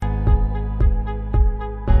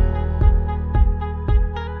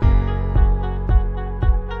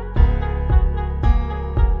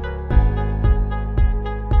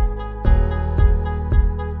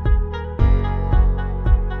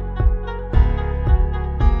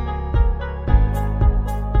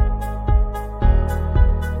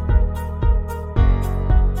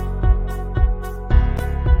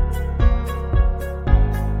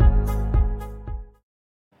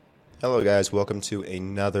Hello, guys. Welcome to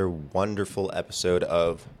another wonderful episode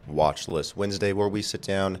of Watchlist Wednesday, where we sit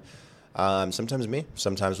down, sometimes me,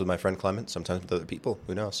 sometimes with my friend Clement, sometimes with other people,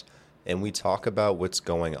 who knows, and we talk about what's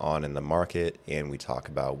going on in the market, and we talk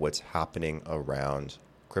about what's happening around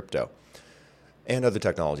crypto and other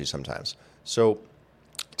technologies sometimes. So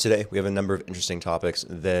today, we have a number of interesting topics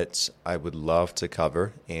that I would love to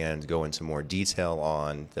cover and go into more detail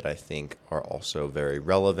on that I think are also very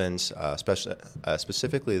relevant, especially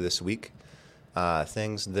specifically this week.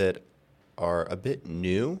 Things that are a bit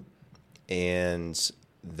new and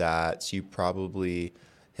that you probably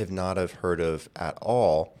have not have heard of at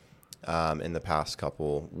all in the past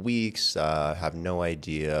couple weeks. Have no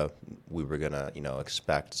idea we were gonna,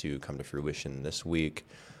 expect to come to fruition this week.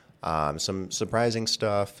 Some surprising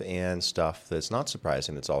stuff and stuff that's not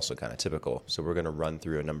surprising that's also kind of typical. So we're going to run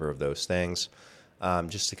through a number of those things.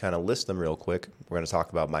 Just to kind of list them real quick, we're going to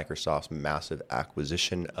talk about Microsoft's massive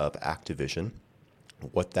acquisition of Activision,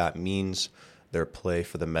 what that means, their play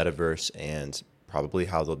for the metaverse, and probably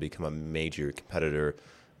how they'll become a major competitor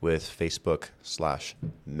with Facebook slash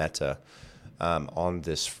Meta. On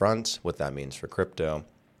this front, what that means for crypto.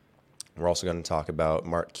 We're also going to talk about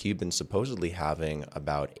Mark Cuban supposedly having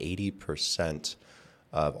about 80%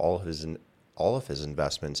 of all of his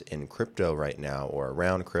investments in crypto right now, or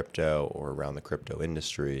around the crypto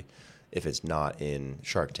industry, if it's not in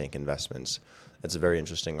Shark Tank investments. That's a very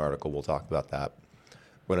interesting article. We'll talk about that.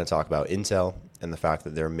 We're going to talk about Intel and the fact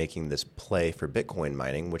that they're making this play for Bitcoin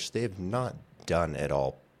mining, which they have not done at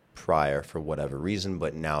all prior for whatever reason,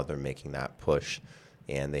 but now they're making that push.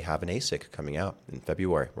 And they have an ASIC coming out in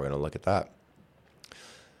February. We're going to look at that.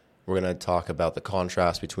 We're going to talk about the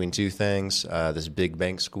contrast between two things. This big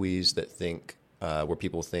bank squeeze where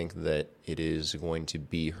people think that it is going to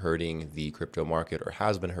be hurting the crypto market or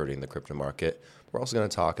has been hurting the crypto market. We're also going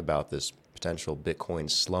to talk about this potential Bitcoin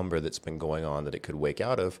slumber that's been going on that it could wake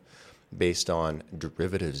out of based on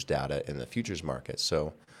derivatives data in the futures market.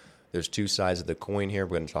 So there's two sides of the coin here.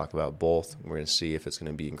 We're going to talk about both. We're going to see if it's going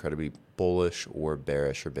to be incredibly bullish or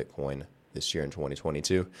bearish for Bitcoin this year in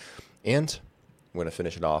 2022. And we're going to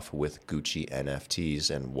finish it off with Gucci NFTs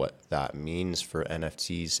and what that means for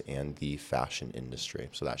NFTs and the fashion industry.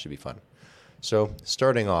 So that should be fun. So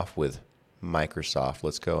starting off with Microsoft,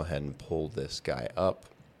 let's go ahead and pull this guy up.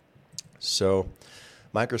 So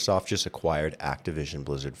Microsoft just acquired Activision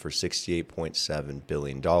Blizzard for $68.7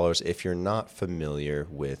 billion. If you're not familiar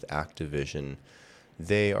with Activision,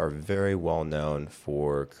 they are very well known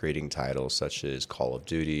for creating titles such as Call of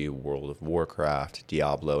Duty, World of Warcraft,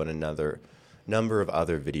 Diablo, and another number of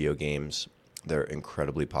other video games. They're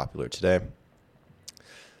incredibly popular today.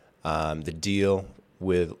 The deal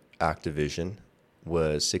with Activision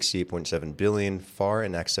was $68.7 billion, far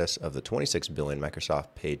in excess of the $26 billion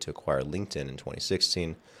Microsoft paid to acquire LinkedIn in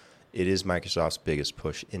 2016. It is Microsoft's biggest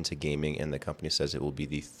push into gaming, and the company says it will be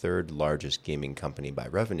the third largest gaming company by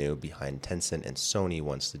revenue, behind Tencent and Sony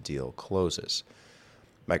once the deal closes.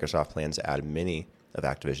 Microsoft plans to add many of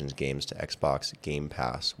Activision's games to Xbox Game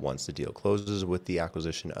Pass once the deal closes. With the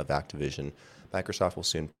acquisition of Activision, Microsoft will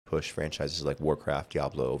soon push franchises like Warcraft,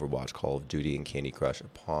 Diablo, Overwatch, Call of Duty, and Candy Crush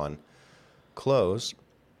upon close.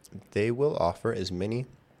 They will offer as many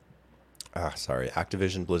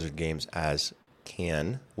Activision Blizzard games as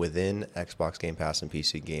can within Xbox Game Pass and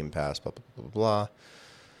PC Game Pass, blah, blah, blah,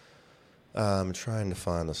 blah. I'm trying to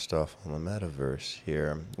find the stuff on the metaverse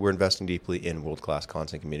here. We're investing deeply in world-class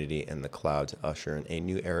content community and the cloud to usher in a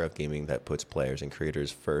new era of gaming that puts players and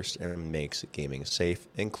creators first and makes gaming safe,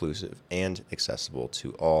 inclusive, and accessible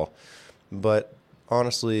to all. But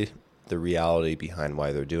honestly, the reality behind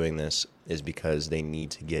why they're doing this is because they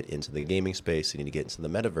need to get into the gaming space, they need to get into the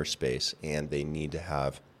metaverse space, and they need to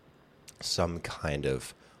have some kind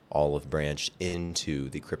of olive branch into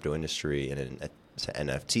the crypto industry and to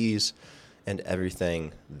NFTs and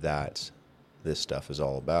everything that this stuff is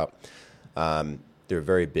all about. They're a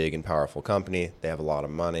very big and powerful company. They have a lot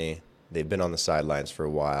of money. They've been on the sidelines for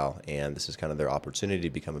a while, and this is kind of their opportunity to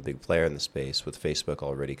become a big player in the space, with Facebook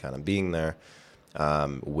already kind of being there,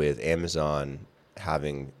 with Amazon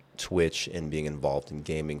having Twitch and being involved in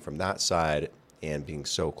gaming from that side and being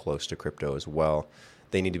so close to crypto as well.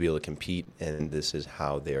 They need to be able to compete, and this is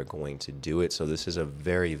how they're going to do it. So this is a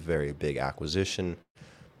very, very big acquisition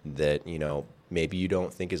that, maybe you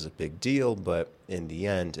don't think is a big deal, but in the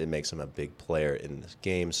end, it makes them a big player in this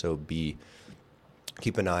game. So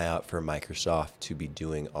keep an eye out for Microsoft to be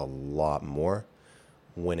doing a lot more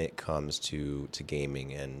when it comes to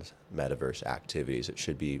gaming and metaverse activities. It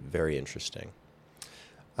should be very interesting.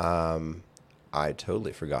 I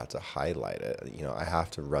totally forgot to highlight it. I have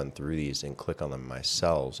to run through these and click on them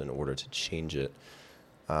myself in order to change it.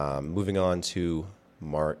 Moving on to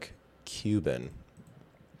Mark Cuban.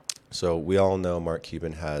 So we all know Mark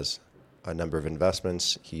Cuban has a number of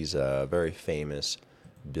investments. He's a very famous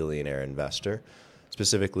billionaire investor,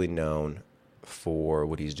 specifically known for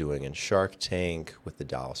what he's doing in Shark Tank with the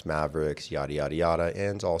Dallas Mavericks, yada, yada, yada,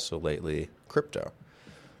 and also lately crypto,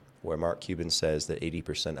 where Mark Cuban says that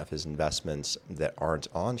 80% of his investments that aren't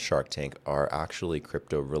on Shark Tank are actually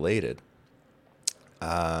crypto related.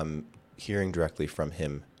 Hearing directly from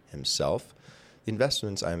him himself, the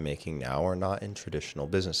investments I'm making now are not in traditional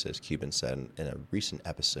businesses, Cuban said in a recent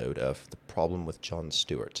episode of The Problem with Jon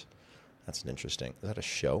Stewart. That's an interesting, is that a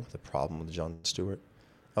show, The Problem with Jon Stewart?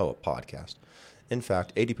 Oh, a podcast. In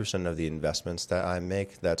fact, 80% of the investments that I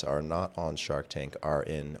make that are not on Shark Tank are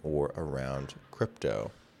in or around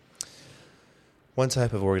crypto. One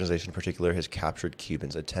type of organization in particular has captured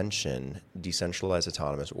Cuban's attention: decentralized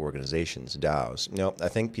autonomous organizations, DAOs. I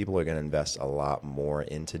think people are going to invest a lot more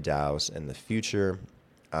into DAOs in the future.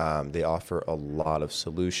 They offer a lot of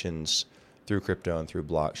solutions through crypto and through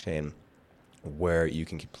blockchain where you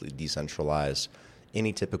can completely decentralize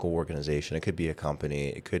any typical organization. It could be a company,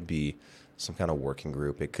 it could be some kind of working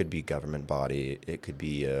group, it could be a government body, it could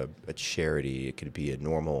be a charity, it could be a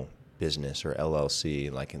normal business or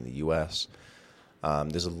LLC like in the US.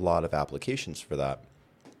 There's a lot of applications for that.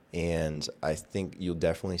 And I think you'll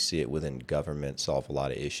definitely see it within government solve a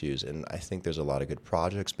lot of issues. And I think there's a lot of good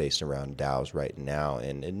projects based around DAOs right now.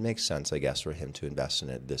 And it makes sense, I guess, for him to invest in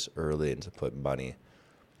it this early and to put money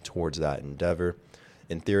towards that endeavor.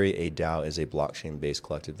 In theory, a DAO is a blockchain-based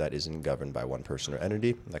collective that isn't governed by one person or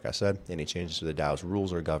entity. Like I said, any changes to the DAO's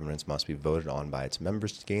rules or governance must be voted on by its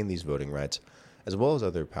members to gain these voting rights, as well as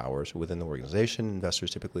other powers within the organization.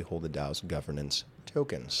 Investors typically hold the DAO's governance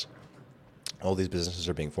tokens. All these businesses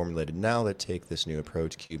are being formulated now that take this new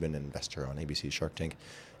approach, Cuban, an investor on ABC Shark Tank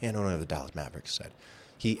and owner of the Dallas Mavericks, said.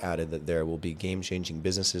 He added that there will be game-changing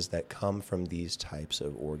businesses that come from these types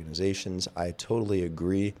of organizations. I totally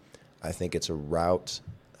agree. I think it's a route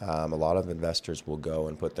a lot of investors will go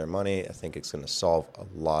and put their money. I think it's going to solve a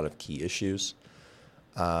lot of key issues.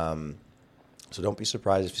 So don't be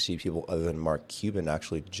surprised if you see people other than Mark Cuban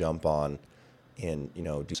actually jump on and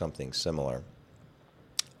do something similar.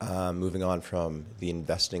 Moving on from the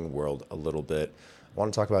investing world a little bit, I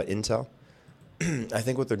want to talk about Intel. I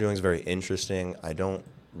think what they're doing is very interesting. I don't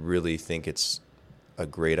really think it's a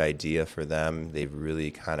great idea for them. They've really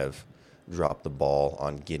kind of dropped the ball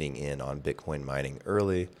on getting in on Bitcoin mining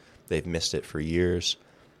early. They've missed it for years.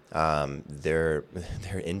 Their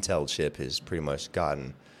Intel chip has pretty much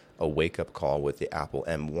gotten a wake-up call with the Apple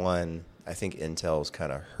M1. I think Intel's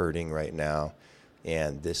kind of hurting right now,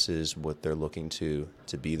 and this is what they're looking to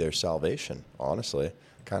be their salvation, honestly.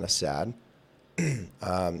 Kind of sad.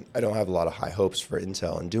 I don't have a lot of high hopes for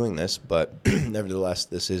Intel in doing this, but nevertheless,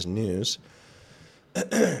 this is news.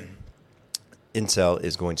 Intel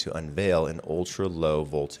is going to unveil an ultra-low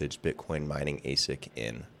voltage Bitcoin mining ASIC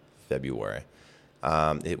in February.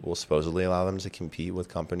 It will supposedly allow them to compete with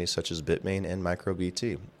companies such as Bitmain and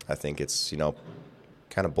MicroBT. I think it's,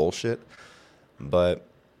 kind of bullshit, but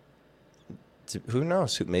who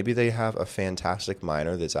knows? Maybe they have a fantastic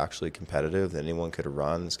miner that's actually competitive that anyone could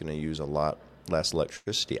run, that's going to use a lot less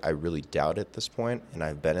electricity. I really doubt it at this point, and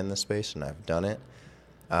I've been in this space and I've done it.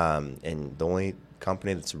 And the only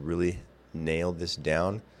company that's really nailed this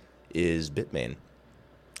down is Bitmain.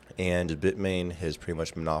 And Bitmain has pretty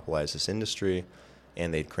much monopolized this industry,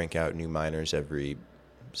 and they crank out new miners every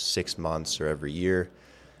 6 months or every year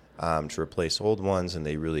to replace old ones, and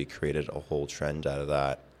they really created a whole trend out of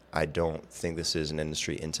that. I don't think this is an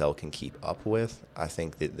industry Intel can keep up with. I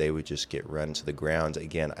think that they would just get run to the ground.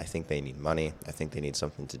 Again, I think they need money. I think they need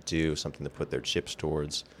something to do, something to put their chips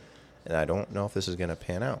towards, and I don't know if this is going to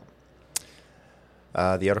pan out.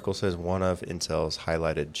 The article says one of Intel's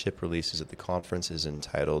highlighted chip releases at the conference is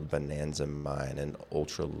entitled Bonanza Mine, an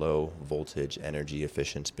ultra-low voltage,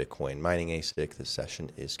 energy-efficient Bitcoin mining ASIC. The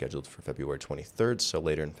session is scheduled for February 23rd, so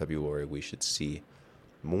later in February we should see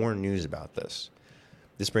more news about this.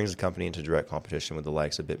 This brings the company into direct competition with the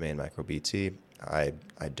likes of Bitmain and MicroBT. I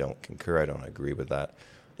don't concur. I don't agree with that.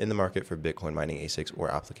 In the market for Bitcoin mining ASICs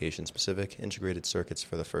or application-specific integrated circuits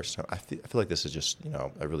for the first time. I feel like this is just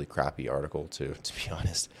a really crappy article, to be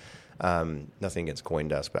honest. Nothing against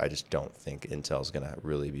CoinDesk, but I just don't think Intel's going to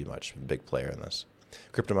really be much of a big player in this.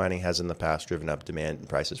 Crypto mining has in the past driven up demand and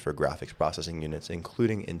prices for graphics processing units,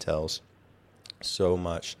 including Intel's, so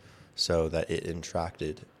much so that it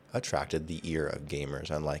attracted the ear of gamers.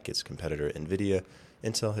 Unlike its competitor NVIDIA,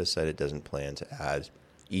 Intel has said it doesn't plan to add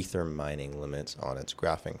Ether mining limits on its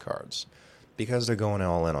graphing cards. because they're going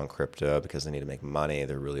all in on crypto, because they need to make money,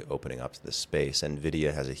 they're really opening up to this space.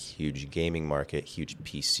 NVIDIA has a huge gaming market, huge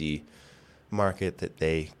PC market that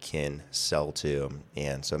they can sell to,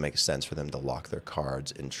 and so it makes sense for them to lock their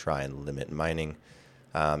cards and try and limit mining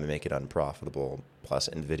and make it unprofitable. Plus,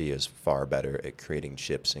 NVIDIA is far better at creating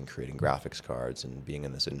chips and creating graphics cards and being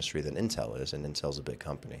in this industry than Intel is, and Intel's a big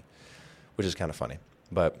company, which is kind of funny.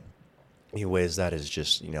 But anyways, that is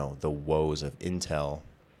just, the woes of Intel.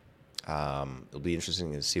 It'll be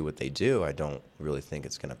interesting to see what they do. I don't really think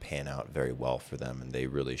it's going to pan out very well for them, and they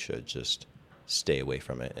really should just stay away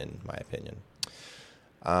from it, in my opinion.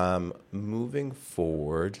 Moving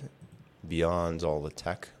forward, beyond all the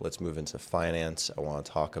tech, let's move into finance. I want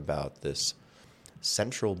to talk about this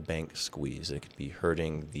central bank squeeze. It could be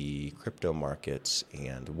hurting the crypto markets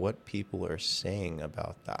and what people are saying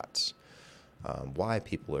about that, why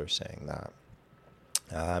people are saying that.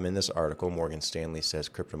 In this article, Morgan Stanley says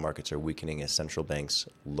crypto markets are weakening as central banks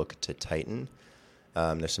look to tighten.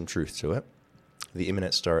 There's some truth to it. The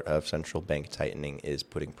imminent start of central bank tightening is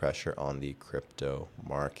putting pressure on the crypto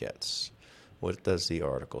markets. What does the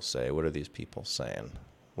article say? What are these people saying?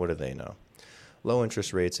 What do they know? Low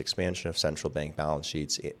interest rates, expansion of central bank balance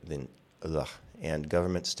sheets, and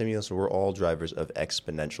government stimulus were all drivers of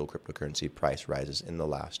exponential cryptocurrency price rises in the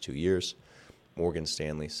last 2 years, Morgan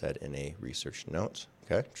Stanley said in a research note.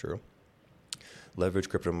 Okay, true. Leveraged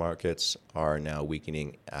crypto markets are now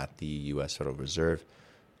weakening at the U.S. Federal Reserve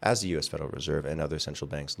as the U.S. Federal Reserve and other central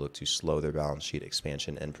banks look to slow their balance sheet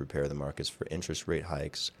expansion and prepare the markets for interest rate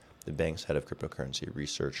hikes. The bank's head of cryptocurrency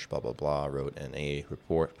research, wrote in a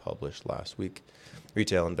report published last week.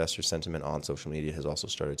 Retail investor sentiment on social media has also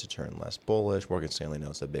started to turn less bullish. Morgan Stanley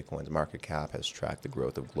notes that Bitcoin's market cap has tracked the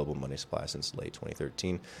growth of global money supply since late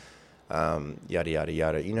 2013. Yada, yada,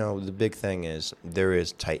 yada. The big thing is there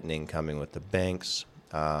is tightening coming with the banks.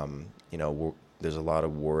 There's a lot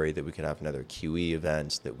of worry that we could have another QE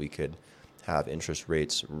event, that we could have interest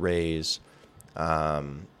rates raise,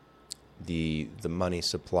 the money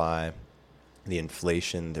supply, the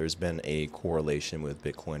inflation. There's been a correlation with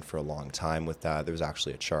Bitcoin for a long time with that. There was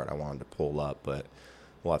actually a chart I wanted to pull up, but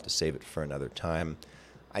we'll have to save it for another time.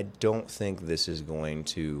 I don't think this is going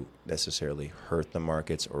to necessarily hurt the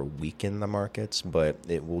markets or weaken the markets, but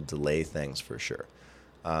it will delay things for sure.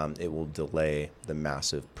 It will delay the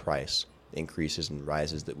massive price increases and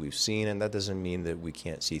rises that we've seen, and that doesn't mean that we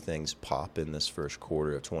can't see things pop in this first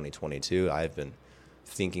quarter of 2022. I've been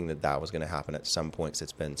thinking that was going to happen at some point, 'cause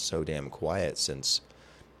it's been so damn quiet since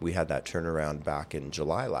we had that turnaround back in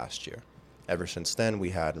July last year. Ever since then,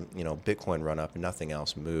 we had, Bitcoin run up and nothing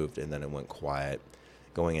else moved, and then it went quiet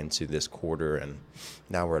going into this quarter, and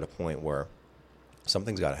now we're at a point where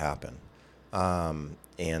something's got to happen.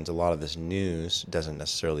 And a lot of this news doesn't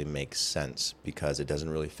necessarily make sense because it doesn't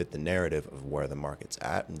really fit the narrative of where the market's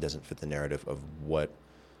at, and doesn't fit the narrative of what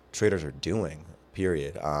traders are doing,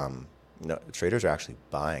 period. Traders are actually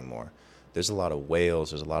buying more. There's a lot of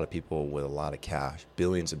whales. There's a lot of people with a lot of cash,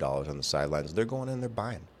 billions of dollars on the sidelines. They're going in, they're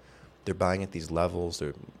buying. They're buying at these levels.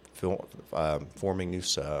 They're forming new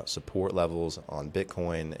support levels on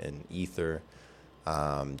Bitcoin and Ether.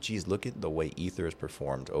 Look at the way Ether has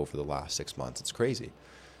performed over the last 6 months. It's crazy.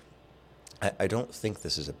 I don't think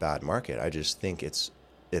this is a bad market. I just think it's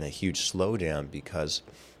in a huge slowdown because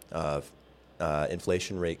of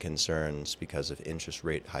inflation rate concerns, because of interest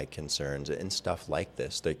rate hike concerns, and stuff like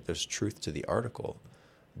this. There's truth to the article,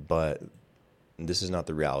 but this is not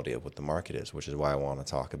the reality of what the market is, which is why I want to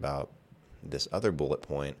talk about this other bullet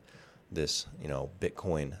point, this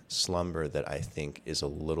Bitcoin slumber that I think is a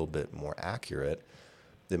little bit more accurate,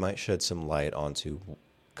 that might shed some light onto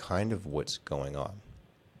kind of what's going on.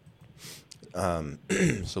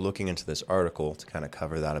 So looking into this article to kind of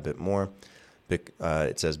cover that a bit more,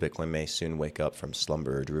 it says Bitcoin may soon wake up from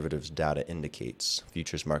slumber. Derivatives data indicates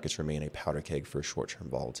futures markets remain a powder keg for short-term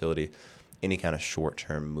volatility. Any kind of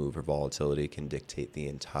short-term move or volatility can dictate the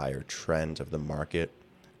entire trend of the market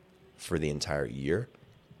for the entire year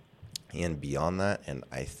and beyond that, and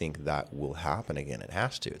I think that will happen again. It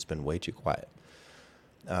has to. It's been way too quiet.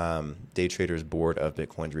 Day traders bored of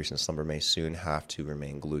Bitcoin's recent slumber may soon have to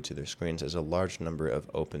remain glued to their screens as a large number of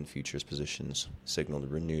open futures positions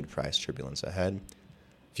signaled renewed price turbulence ahead.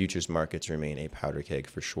 Futures markets remain a powder keg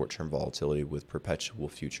for short-term volatility, with perpetual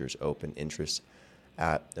futures open interest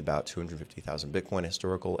at about 250,000 Bitcoin,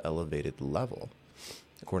 historical elevated level,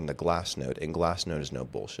 according to Glassnode. And Glassnode is no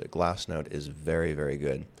bullshit. Glassnode is very, very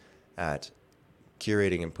good at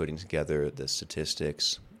curating and putting together the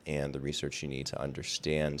statistics and the research you need to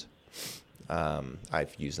understand.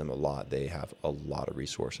 I've used them a lot. They have a lot of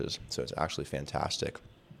resources, so it's actually fantastic.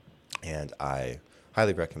 And I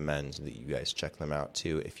highly recommend that you guys check them out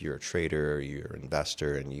too if you're a trader or you're an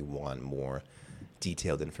investor and you want more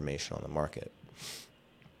detailed information on the market.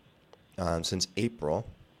 Since April,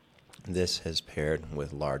 this has paired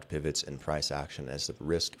with large pivots in price action as the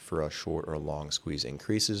risk for a short or long squeeze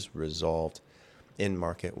increases, resolved in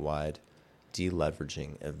market-wide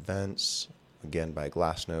deleveraging events. Again, by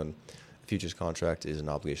Glassnode, a futures contract is an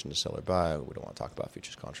obligation to sell or buy. We don't want to talk about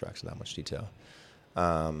futures contracts in that much detail.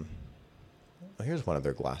 Here's one of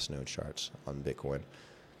their Glassnode charts on Bitcoin.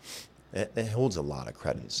 It holds a lot of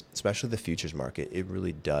credence, especially the futures market. It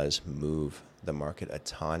really does move the market a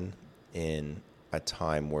ton in a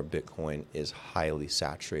time where Bitcoin is highly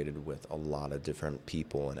saturated with a lot of different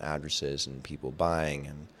people and addresses and people buying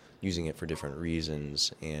and using it for different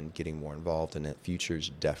reasons and getting more involved in it.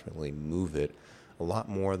 Futures definitely move it a lot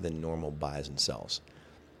more than normal buys and sells.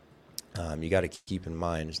 You got to keep in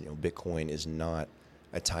mind, Bitcoin is not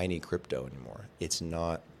a tiny crypto anymore. It's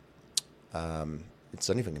not even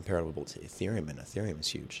comparable to Ethereum, and Ethereum is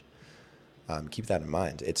huge. Keep that in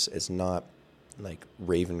mind. It's not like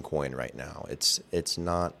Ravencoin right now. It's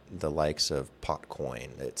not the likes of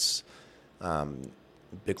Potcoin. It's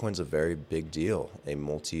Bitcoin's a very big deal, a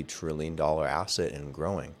multi-trillion-dollar asset and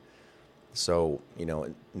growing. So,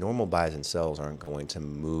 normal buys and sells aren't going to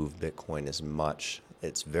move Bitcoin as much.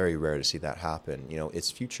 It's very rare to see that happen.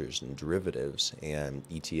 It's futures and derivatives and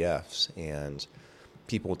ETFs and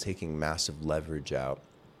people taking massive leverage out.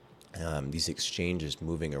 These exchanges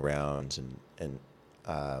moving around and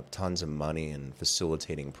tons of money and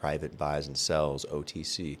facilitating private buys and sells,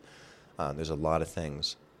 OTC. There's a lot of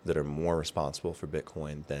things that are more responsible for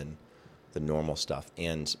Bitcoin than the normal stuff.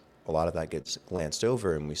 And a lot of that gets glanced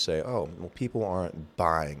over and we say, oh, well, people aren't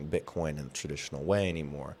buying Bitcoin in the traditional way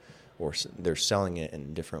anymore, or they're selling it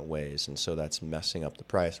in different ways. And so that's messing up the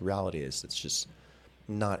price. The reality is it's just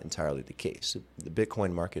not entirely the case. The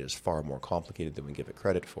Bitcoin market is far more complicated than we give it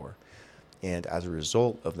credit for. And as a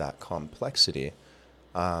result of that complexity,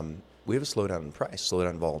 we have a slowdown in price,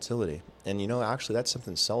 slowdown in volatility. And, actually that's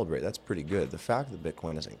something to celebrate. That's pretty good. The fact that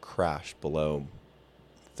Bitcoin hasn't crashed below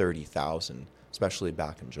 30,000, especially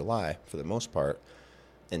back in July for the most part,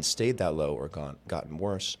 and stayed that low or gotten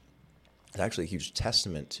worse, is actually a huge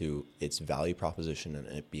testament to its value proposition and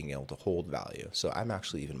it being able to hold value. So I'm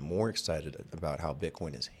actually even more excited about how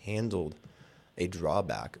Bitcoin has handled a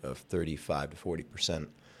drawback of 35 to 40%.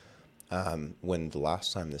 When the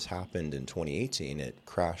last time this happened in 2018, it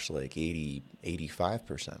crashed like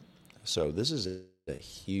 85%. So this is a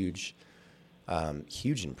huge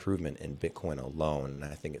improvement in Bitcoin alone. And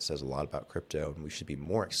I think it says a lot about crypto, and we should be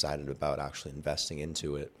more excited about actually investing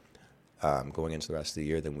into it going into the rest of the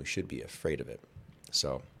year than we should be afraid of it.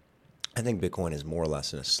 So I think Bitcoin is more or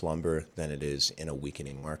less in a slumber than it is in a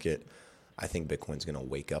weakening market. I think Bitcoin's going to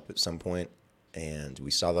wake up at some point, and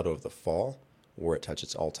we saw that over the fall where it touched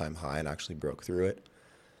its all-time high and actually broke through it.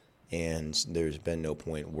 And there's been no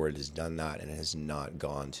point where it has done that and it has not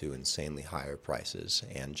gone to insanely higher prices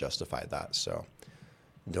and justified that. So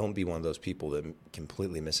don't be one of those people that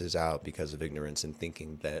completely misses out because of ignorance and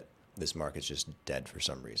thinking that this market's just dead for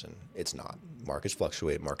some reason. It's not. Markets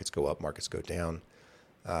fluctuate, markets go up, markets go down.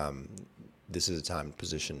 This is a time to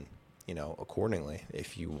position, accordingly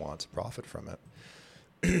if you want to profit from it.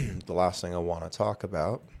 The last thing I want to talk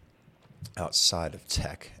about outside of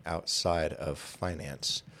tech, outside of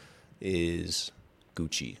finance, is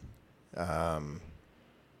Gucci. I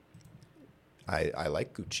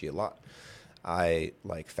like Gucci a lot. I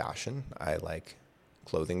like fashion. I like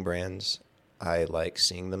clothing brands. I like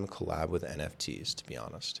seeing them collab with NFTs, to be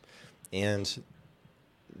honest. And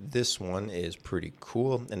this one is pretty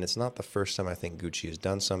cool. And it's not the first time I think Gucci has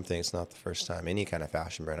done something. It's not the first time any kind of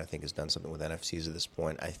fashion brand I think has done something with NFTs at this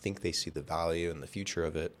point. I think they see the value and the future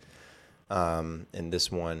of it. And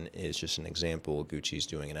this one is just an example. Gucci's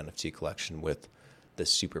doing an NFT collection with the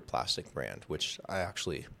Super Plastic brand, which I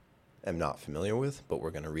actually am not familiar with, but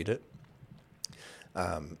we're going to read it.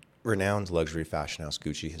 Renowned luxury fashion house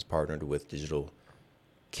Gucci has partnered with digital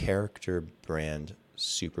character brand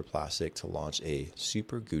Super Plastic to launch a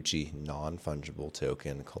Super Gucci non-fungible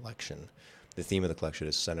token collection. The theme of the collection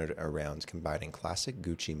is centered around combining classic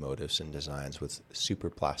Gucci motifs and designs with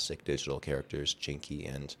Super Plastic digital characters, Jinky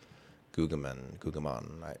and Gugamon.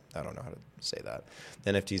 I don't know how to say that.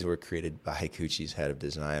 The NFTs were created by Gucci's head of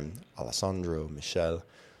design, Alessandro Michel,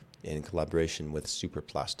 in collaboration with Super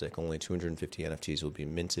Plastic. Only 250 NFTs will be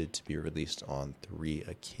minted to be released on 3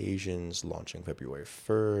 occasions, launching February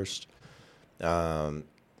 1st. The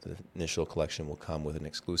initial collection will come with an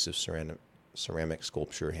exclusive ceramic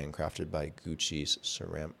sculpture handcrafted by Gucci's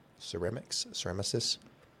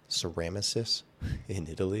ceramicist in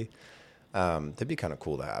Italy. That'd be kind of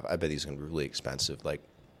cool to have. I bet these are going to be really expensive, like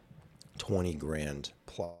 20 grand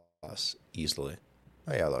plus easily.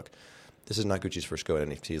 Oh, yeah, look. This is not Gucci's first go at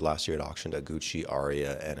NFTs. Last year it auctioned a Gucci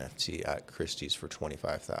Aria NFT at Christie's for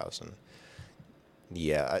 25,000.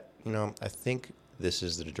 Yeah, I think this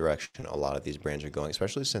is the direction a lot of these brands are going,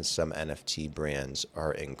 especially since some NFT brands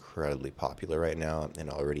are incredibly popular right now and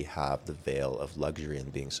already have the veil of luxury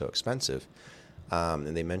and being so expensive.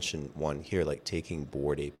 And they mentioned one here, like taking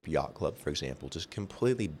Bored Ape Yacht Club, for example, just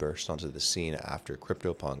completely burst onto the scene after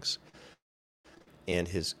CryptoPunks and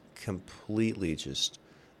has completely just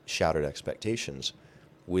shattered expectations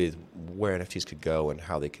with where NFTs could go and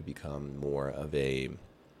how they could become more of a,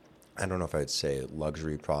 I don't know if I'd say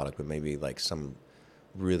luxury product, but maybe like some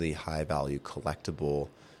really high value collectible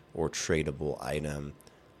or tradable item,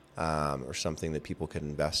 or something that people could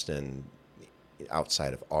invest in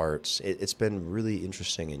outside of arts. It's been really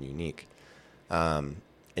interesting and unique. And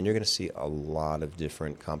you're going to see a lot of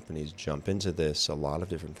different companies jump into this, a lot of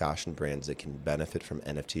different fashion brands that can benefit from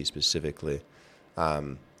NFT specifically.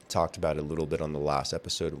 Talked about it a little bit on the last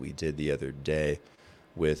episode we did the other day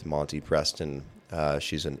with Monty Preston.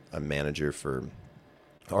 She's a manager for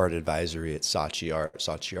art advisory at Saatchi Art.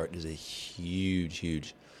 Saatchi Art is a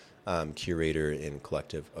huge curator and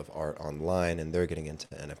collective of art online, and they're getting into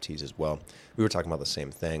NFTs as well. We were talking about the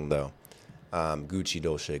same thing, though. Gucci,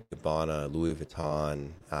 Dolce Gabbana, Louis Vuitton,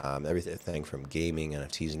 everything from gaming,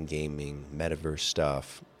 NFTs and gaming, metaverse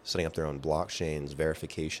stuff, setting up their own blockchains,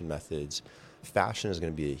 verification methods. Fashion is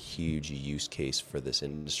going to be a huge use case for this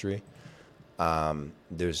industry.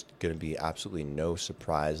 There's going to be absolutely no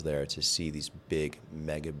surprise there to see these big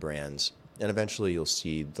mega brands. And eventually you'll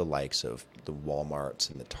see the likes of the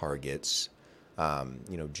Walmarts and the Targets,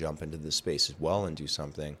 jump into this space as well and do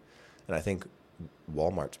something. And I think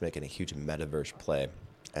Walmart's making a huge metaverse play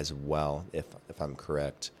as well, if I'm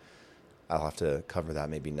correct. I'll have to cover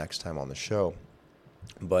that maybe next time on the show.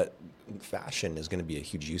 But fashion is going to be a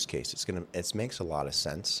huge use case. It makes a lot of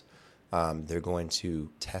sense. They're going to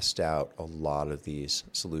test out a lot of these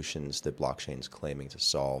solutions that blockchain's claiming to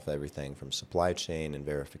solve, everything from supply chain and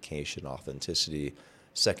verification, authenticity,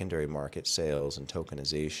 secondary market sales and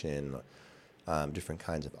tokenization, different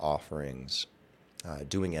kinds of offerings,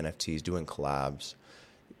 doing NFTs, doing collabs.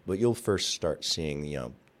 But you'll first start seeing,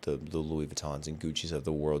 the Louis Vuittons and Gucci's of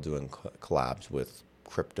the world doing collabs with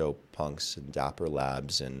CryptoPunks and Dapper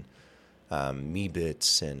Labs and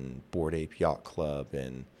Meebits and Bored Ape Yacht Club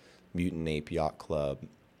and Mutant Ape Yacht Club.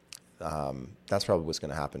 That's probably what's going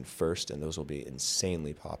to happen first, and those will be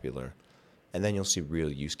insanely popular. And then you'll see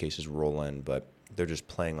real use cases roll in, but they're just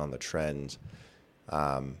playing on the trend,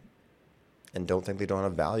 and don't think they don't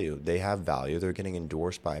have value. They have value. They're getting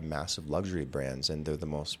endorsed by massive luxury brands, and they're the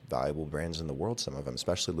most valuable brands in the world, some of them,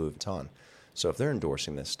 especially Louis Vuitton. So if they're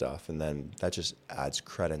endorsing this stuff, and then that just adds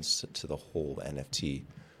credence to the whole NFT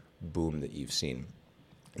boom that you've seen.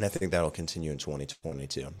 And I think that'll continue in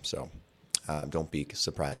 2022. So don't be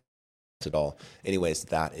surprised at all. Anyways,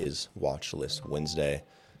 that is Watch List Wednesday.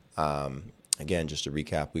 Again, just to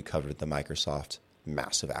recap, we covered the Microsoft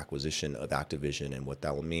massive acquisition of Activision and what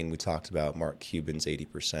that will mean. We talked about Mark Cuban's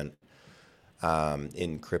 80%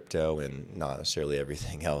 in crypto and not necessarily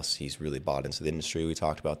everything else. He's really bought into the industry. We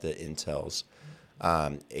talked about the Intel's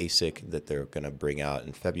ASIC that they're going to bring out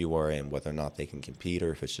in February and whether or not they can compete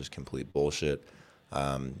or if it's just complete bullshit.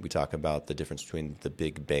 We talk about the difference between the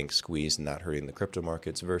big bank squeeze and that hurting the crypto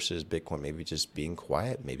markets versus Bitcoin maybe just being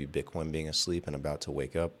quiet, maybe Bitcoin being asleep and about to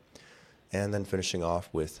wake up. And then finishing off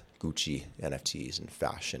with Gucci NFTs and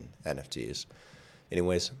fashion NFTs.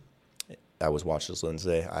 Anyways, that was Watch This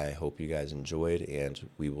Wednesday. I hope you guys enjoyed, and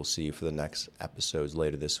we will see you for the next episodes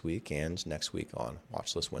later this week and next week on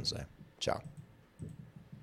Watch This Wednesday. Ciao.